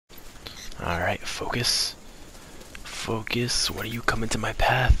Alright, focus. Focus. When are you coming to my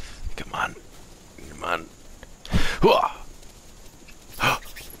path? Come on. Come on.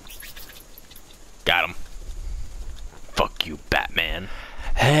 Got him. Fuck you, Batman.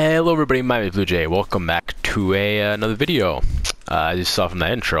 Hello everybody, my name is BlueJay. Welcome back to another video. As you saw from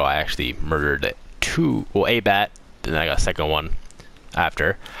the intro, I actually murdered a bat, and then I got a second one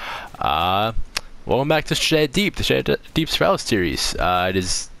after. Welcome back to Shed Deep, the Shed Deep Survival series. It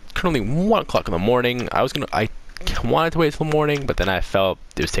is currently 1 o'clock in the morning. I wanted to wait till morning, but then I felt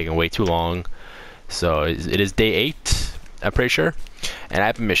it was taking way too long. So it is day 8, I'm pretty sure. And I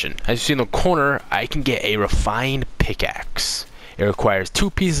have a mission. As you see in the corner, I can get a refined pickaxe. It requires 2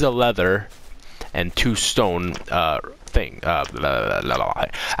 pieces of leather and 2 stone I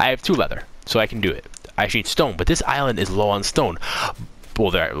have 2 leather, so I can do it. I actually need stone, but this island is low on stone.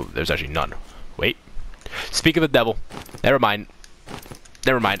 Well, there's actually none. Wait. Speak of the devil. Never mind.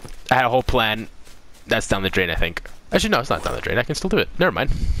 Never mind. I had a whole plan. That's down the drain, I think. Actually, no, it's not down the drain. I can still do it. Never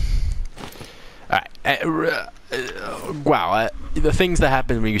mind. Alright. Wow. The things that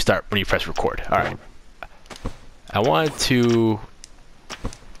happen when you press record. Alright. I wanted to...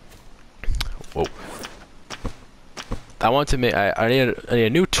 Whoa. I want to make... I need a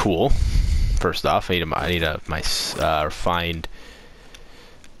new tool. First off, I need my refined...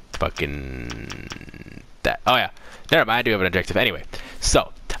 fucking... that. Oh yeah. Never mind, I do have an objective. Anyway.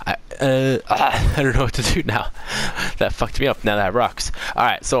 So. I don't know what to do now. That fucked me up now that I have rocks.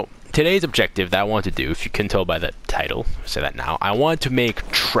 Alright, so... today's objective that I want to do, if you can tell by the title, I'll say that now. I want to make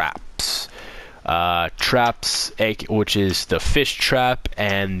traps. Traps, which is the fish trap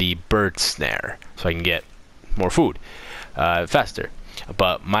and the bird snare, so I can get more food faster.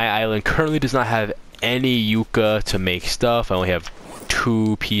 But my island currently does not have any yucca to make stuff. I only have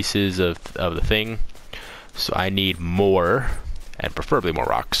 2 pieces of the thing, so I need more, and preferably more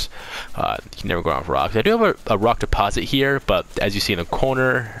rocks. You can never go wrong with rocks. I do have a rock deposit here, but as you see in the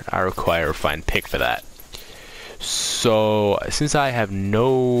corner, I require a refined pick for that. So since I have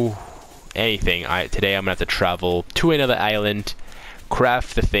no anything, today I'm gonna have to travel to another island,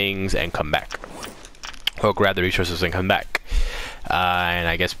 craft the things, and come back. Or grab the resources and come back. And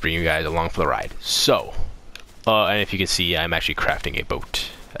I guess bring you guys along for the ride. So, and if you can see, I'm actually crafting a boat,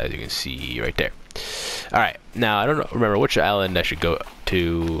 as you can see right there. Alright, now I don't remember which island I should go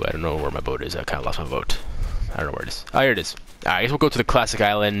to. I don't know where my boat is. I kind of lost my boat. I don't know where it is. Oh, here it is. Alright, I guess we'll go to the classic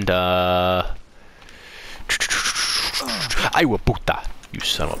island. Iwabuta, you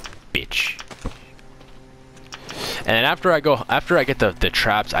son of a bitch. And then after I get the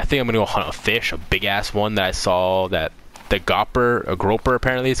traps, I think I'm gonna go hunt a fish, a big ass one that I saw, that the groper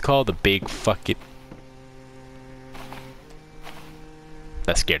apparently it's called, the big fucking...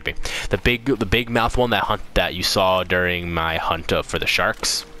 that scared me. The big mouth one that you saw during my hunt for the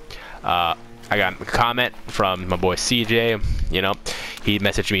sharks. I got a comment from my boy CJ. You know, he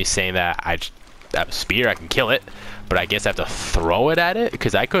messaged me saying that I have a spear, I can kill it, but I guess I have to throw it at it,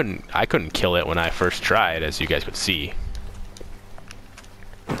 because I couldn't kill it when I first tried, as you guys could see.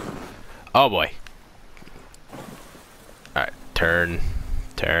 Oh boy. All right, turn.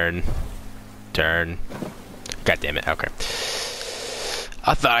 God damn it. Okay.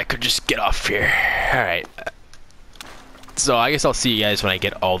 I thought I could just get off here. Alright. So I guess I'll see you guys when I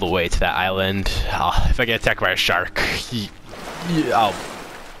get all the way to that island. If I get attacked by a shark, I'll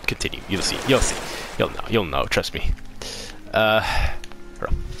continue. You'll see. You'll know. Trust me. Where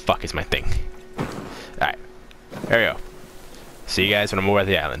the fuck is my thing? Alright. There we go. See you guys when I'm over at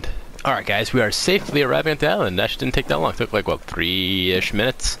the island. Alright guys, we are safely arriving at the island. That didn't take that long. It took like, what, 3-ish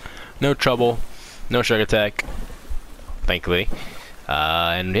minutes? No trouble. No shark attack. Thankfully.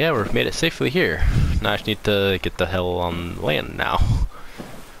 And yeah, we've made it safely here. Now I just need to get the hell on land now.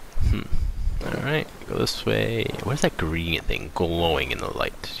 Alright, go this way. What is that green thing glowing in the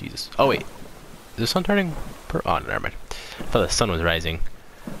light? Jesus. Oh wait, is the sun turning? Oh, never mind. I thought the sun was rising.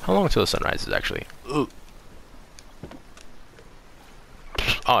 How long until the sun rises, actually? Ooh.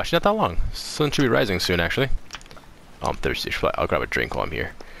 Oh, actually not that long. Sun should be rising soon, actually. Oh, I'm thirsty. I'll grab a drink while I'm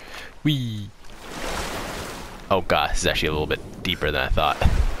here. Whee! Oh god, this is actually a little bit deeper than I thought.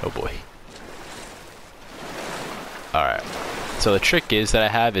 Oh boy. Alright. So the trick is that I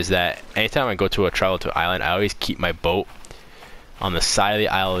have is that anytime I go to travel to an island, I always keep my boat on the side of the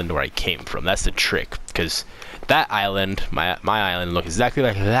island where I came from. That's the trick. Because that island, my island, looks exactly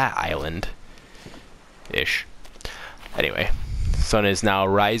like that island. Ish. Anyway. Sun is now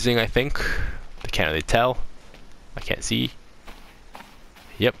rising, I think. I can't really tell. I can't see.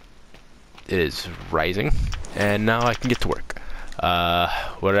 Yep. It is rising. And now I can get to work.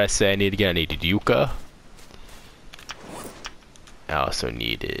 What did I say I need again? I needed yucca. I also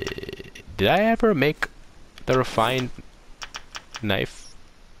needed did I ever make the refined knife?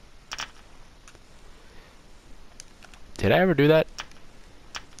 Did I ever do that?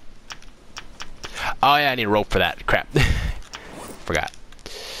 Oh yeah, I need rope for that. Crap. Forgot.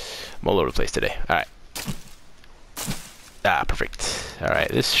 I'm all over the place today. Alright. Ah, perfect. Alright,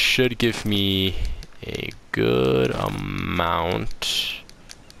 this should give me a good amount.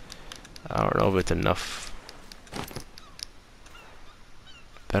 I don't know if it's enough.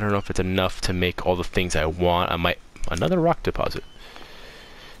 I don't know if it's enough to make all the things I want. I might... Another rock deposit.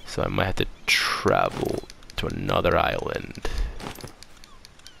 So I might have to travel to another island.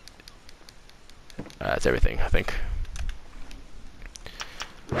 That's everything, I think.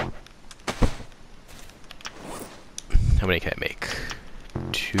 How many can I make?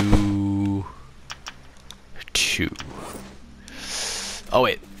 Two. Oh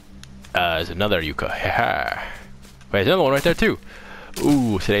wait, there's another yucca. Wait, there's another one right there too.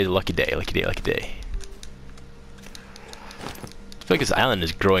 Ooh, today's a lucky day, lucky day, lucky day. I feel like this island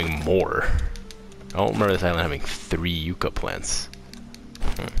is growing more. I don't remember this island having 3 yucca plants.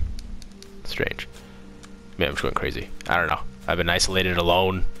 Strange. Maybe I'm just going crazy. I don't know. I've been isolated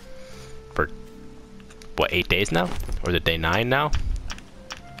alone for, what, 8 days now? Or is it day 9 now?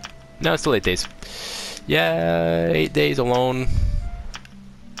 No, it's still 8 days. Yeah, 8 days alone.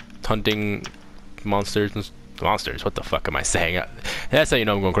 Hunting monsters and... Monsters? What the fuck am I saying? That's how you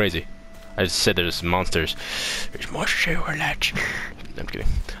know I'm going crazy. I just said there's monsters. There's monsters over that. I'm kidding.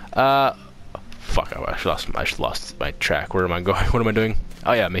 Fuck, I just lost my track. Where am I going? What am I doing?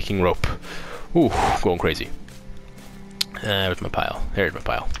 Oh yeah, making rope. Ooh, going crazy. Where's my pile? There's my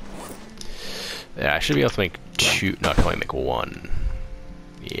pile. Yeah, I should be able to make 2. No, I can only make 1.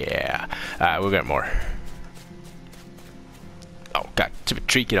 Yeah. Alright, we'll get more. Oh god, stupid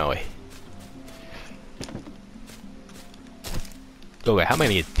tree, get away. Okay, how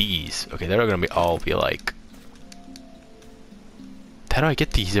many of these? Okay, they're gonna all be like... How do I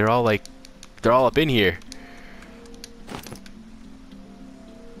get these? They're all like... They're all up in here.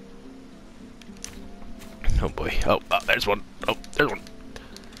 Oh boy. Oh, there's one. Oh, there's one.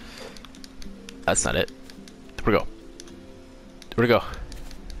 That's not it. Where'd it go? Where'd it go?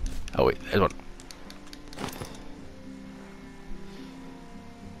 Oh wait, there's one.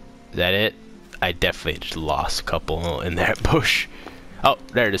 Is that it? I definitely just lost a couple in that bush. Oh,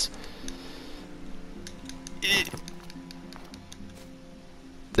 there it is. Is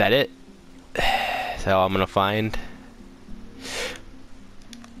that it? Is that all I'm gonna find?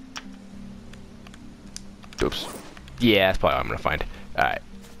 Oops. Yeah, that's probably all I'm gonna find. Alright.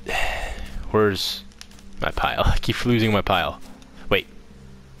 Where's my pile? I keep losing my pile. Wait.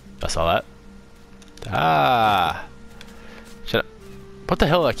 I saw that. Ah. Shut up. What the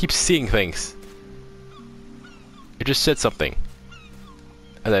hell? I keep seeing things. It just said something.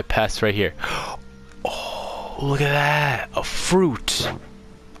 As I passed right here. Oh, look at that. A fruit. Oh,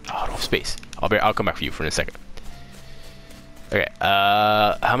 I don't have space. I'll come back for you for in a second. Okay,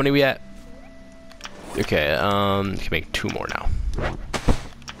 how many we at? Okay, you can make 2 more now.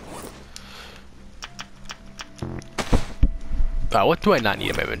 What do I not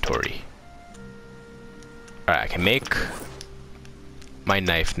need in my inventory? Alright, I can make my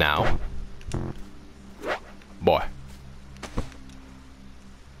knife now. Boy.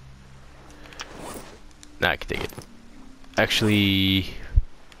 Now I can take it. Actually,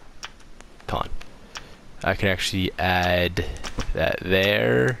 come on. I can actually add that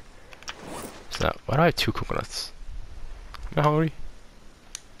there. So why do I have 2 coconuts? Am I hungry?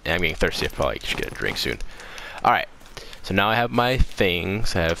 Yeah, I'm getting thirsty. I probably should get a drink soon. Alright. So now I have my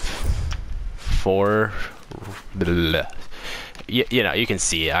things. I have 4. You know, you can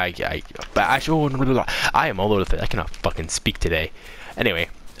see. I am all over the place. I cannot fucking speak today. Anyway,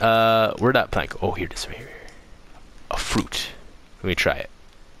 where'd that plant go? Oh, here it is. Right here. A fruit. Let me try it.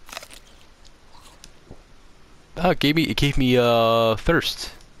 Oh, it gave me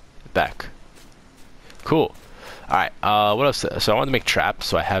thirst back. Cool. Alright, what else? So I want to make traps,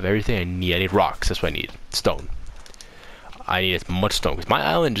 so I have everything I need. I need rocks, that's what I need. Stone. I need as much stone, because my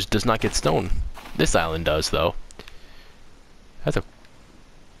island just does not get stone. This island does, though. That's a...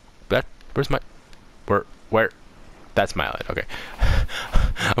 where's my... Where? That's my island, okay.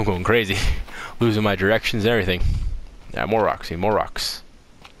 I'm going crazy. Losing my directions and everything. Yeah, more rocks, need more rocks.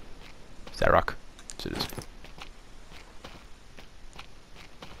 Is that a rock? Yes, it is.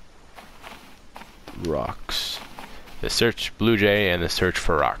 Rocks. The search BlueJay and the search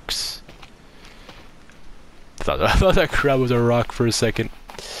for rocks. I thought that crab was a rock for a second.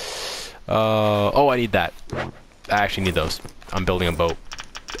 Oh, I need that. I actually need those. I'm building a boat.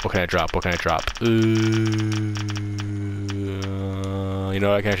 What can I drop? What can I drop? You know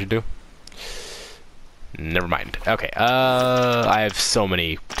what I can actually do? Never mind. Okay, I have so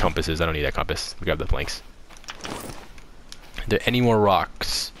many compasses. I don't need that compass. Grab the planks. Are there any more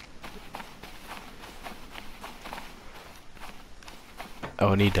rocks?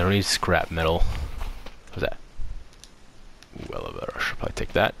 Oh, I don't need scrap metal. What's that? Ooh, elevator. I should probably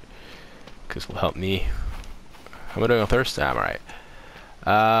take that. Because it will help me. How am I doing on thirst? I'm alright.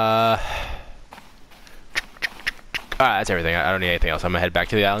 Alright, that's everything. I don't need anything else. I'm gonna head back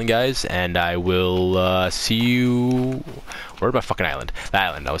to the island, guys, and I will see you. Where's my fucking island? The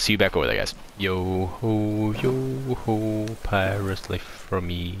island. I'll see you back over there, guys. Yo ho, pirates life for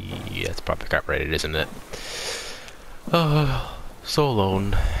me. That's probably copyrighted, isn't it? Oh, so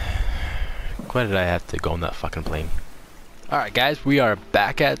alone. Why did I have to go on that fucking plane? Alright, guys, we are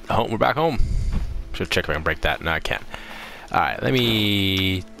back at home. We're back home. Should check if I can break that. No, I can't. Alright, let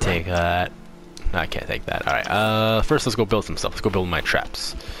me take that. No, I can't take that. Alright, first let's go build some stuff. Let's go build my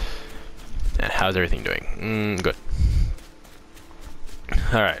traps. And how's everything doing? Good.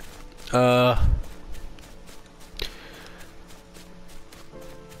 Alright.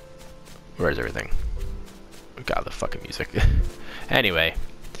 Where's everything? God, the fucking music. Anyway,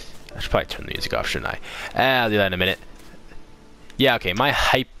 I should probably turn the music off, shouldn't I? I'll do that in a minute. Yeah, okay, my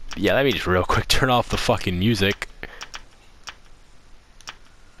hype... Yeah, let me just real quick turn off the fucking music.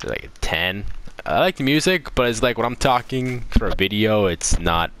 Like a 10. I like the music, but it's like when I'm talking for a video, it's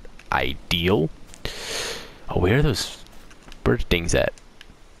not ideal. Oh, where are those bird things at?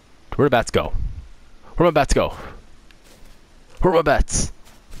 Where do bats go? Where do my bats go? Where are my bats?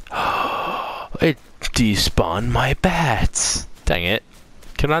 It despawned my bats. Dang it.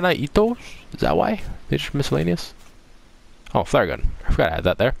 Can I not eat those? Is that why? They're just miscellaneous? Oh, flare gun. I forgot I had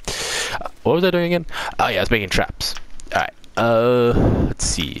that there. What was I doing again? Oh yeah, I was making traps. Alright. Let's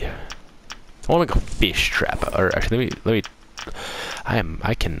see. I want to make a fish trap. Or actually, let me.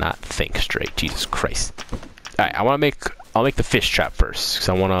 I cannot think straight. Jesus Christ. All right, I'll make the fish trap first, because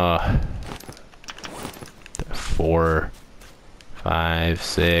I want to. 4, 5,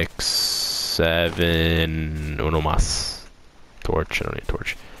 6, 7. Uno más. Torch. I don't need a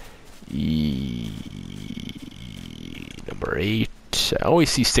torch. Number 8. I always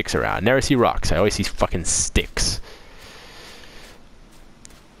see sticks around. Never see rocks. I always see fucking sticks.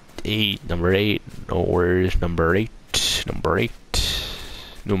 8, number 8. Oh, where's number 8? Number 8.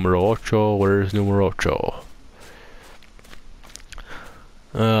 Numero 8. Where's numero 8?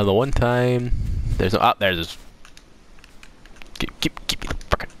 The one time there's no. Oh, there's this. Give me the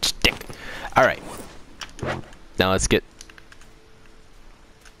fucking stick. All right. Now let's get.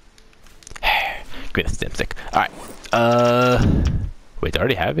 Give me the stem stick. All right. Wait, do I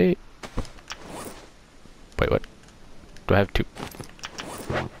already have 8? Wait, what? Do I have 2?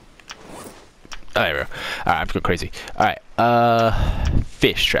 Oh, there we go. Alright, I'm going crazy. Alright,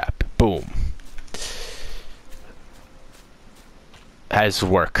 fish trap. Boom. How does this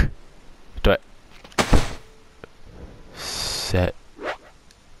work? Do I... Set...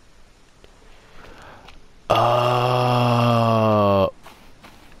 Ow!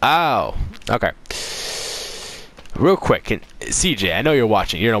 Okay. Real quick, CJ, I know you're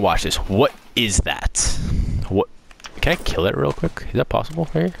watching. You're gonna watch this. What is that? What? Can I kill it real quick? Is that possible?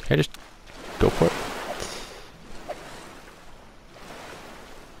 Here? Can I just... Go for it.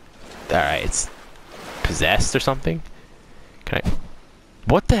 Alright, it's possessed or something? Can I...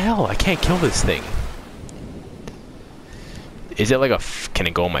 What the hell? I can't kill this thing. Is it like a... Can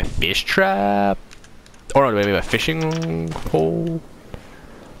it go in my fish trap? Or no, maybe my fishing hole?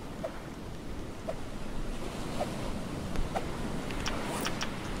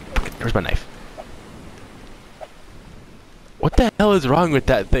 Where's my knife? What the hell is wrong with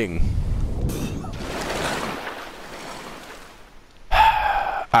that thing?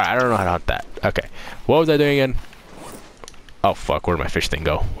 Alright, I don't know how to hunt that. Okay. What was I doing again? Oh fuck, where'd my fish thing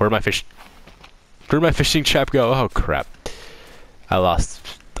go? Where'd my fishing trap go? Oh crap. I lost.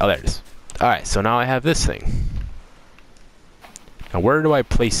 Oh, there it is. Alright, so now I have this thing. Now where do I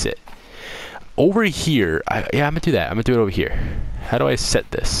place it? Over here. Yeah, I'm gonna do that. I'm gonna do it over here. How do I set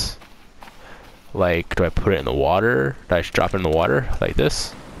this? Like, do I put it in the water? Do I just drop it in the water? Like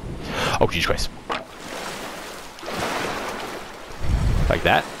this? Oh, Jesus Christ. Like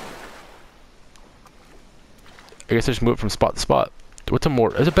that? I guess I just move it from spot to spot.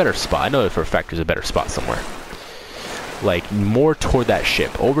 There's a better spot. I know for a fact there's a better spot somewhere. Like, more toward that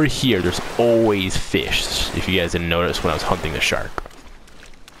ship. Over here, there's always fish. If you guys didn't notice when I was hunting the shark.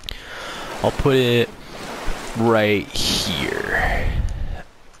 I'll put it right here.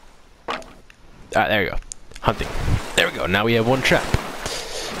 Alright, there we go. Hunting. There we go. Now we have one trap.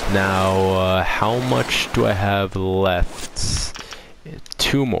 Now, how much do I have left?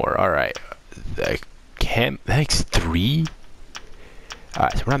 2 more. Alright. I can't. That makes 3. All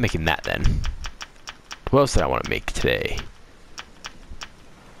right, so we're not making that then. What else did I want to make today?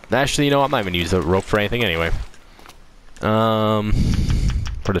 Actually, you know, I'm not even gonna use the rope for anything anyway. Where'd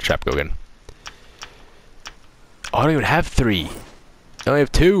the trap go again? Oh, I don't even have 3. I only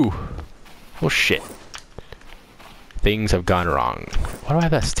have 2. Oh shit. Things have gone wrong. What do I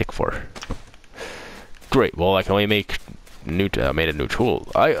have that stick for? Great. Well, I can only make new. Made a new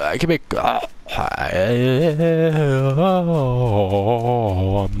tool. I can make. I'm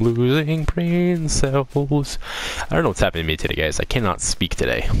losing brain cells. I don't know what's happening to me today, guys. I cannot speak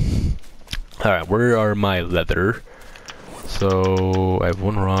today. All right, where are my leather? So I have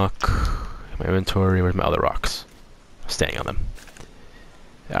 1 rock in my inventory. Where's my other rocks? I'm standing on them.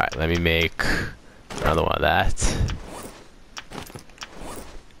 All right, let me make another one of that.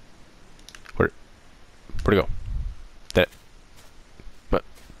 Where'd it go? Did it? What?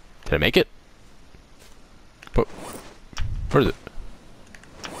 Did I make it? What? Where is it?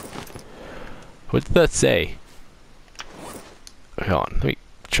 What did that say? Hold on, let me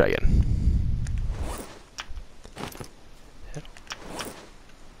try again.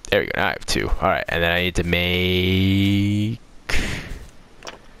 There we go, now I have 2. Alright, and then I need to make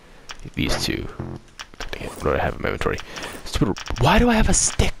these 2. What do I have in my inventory? Stupid. Why do I have a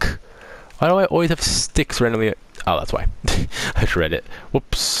stick? Why do I always have sticks randomly? Oh, that's why. I just read it.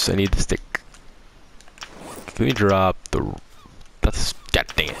 Whoops, I need the stick. Let me drop the... That's... God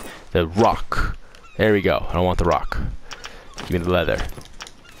dang it. The rock. There we go. I don't want the rock. Give me the leather.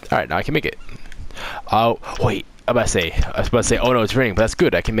 Alright, now I can make it. Oh, wait. I was about to say, oh no, it's raining, but that's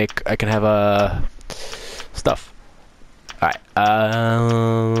good. I can have stuff. Alright,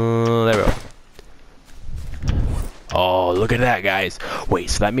 there we go. Oh, look at that, guys. Wait,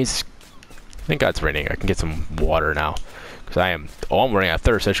 so that means, thank God it's raining. I can get some water now. Because I'm running out of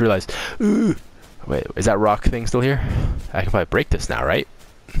thirst. I just realized, wait, is that rock thing still here? I can probably break this now, right?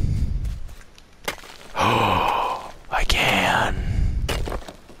 Oh, I can.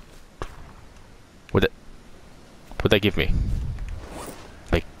 What'd that give me?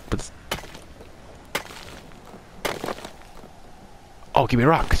 Like, what's... Oh, give me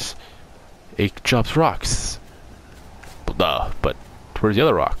rocks. It drops rocks. Well, duh, but where's the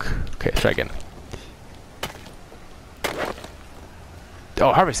other rock? Okay, let's try again.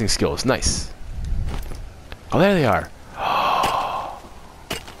 Oh, harvesting skills, nice. Oh, there they are.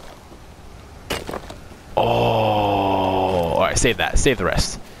 Oh, alright, save that. Save the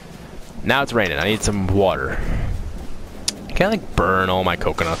rest. Now it's raining. I need some water. Can I like burn all my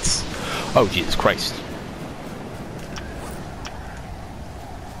coconuts? Oh, Jesus Christ.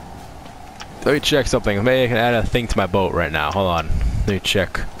 Let me check something. Maybe I can add a thing to my boat right now. Hold on. Let me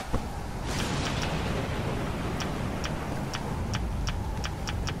check.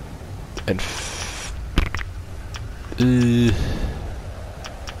 And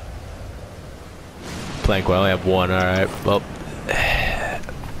plank. Well, I only have 1. Alright. Well,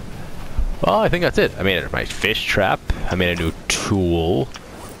 I think that's it. I made my fish trap. I made a new tool.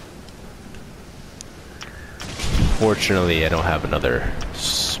 Fortunately, I don't have another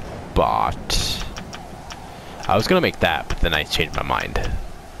spot. I was gonna make that, but then I changed my mind.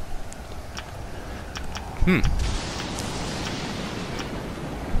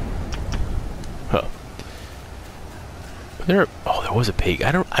 Huh. There was a pig.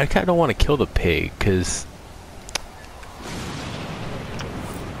 I kind of don't want to kill the pig, because...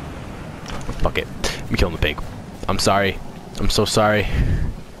 Fuck it. I'm killing the pig. I'm sorry. I'm so sorry.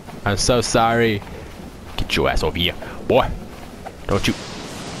 I'm so sorry. Get your ass over here. Boy. Don't you.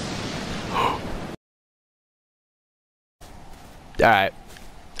 Alright.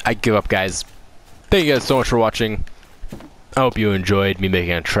 I give up, guys. Thank you guys so much for watching. I hope you enjoyed me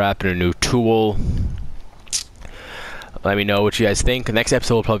making a trap and a new tool. Let me know what you guys think. The next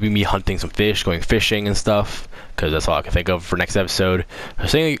episode will probably be me hunting some fish, going fishing and stuff, because that's all I can think of for next episode. So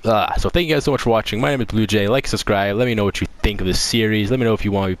thank you guys so much for watching. My name is BlueJay. Like, subscribe. Let me know what you think of this series. Let me know if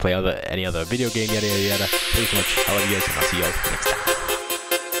you want me to play any other video game, yada yada yada. Thank you so much. I love you guys, and I'll see you all next time.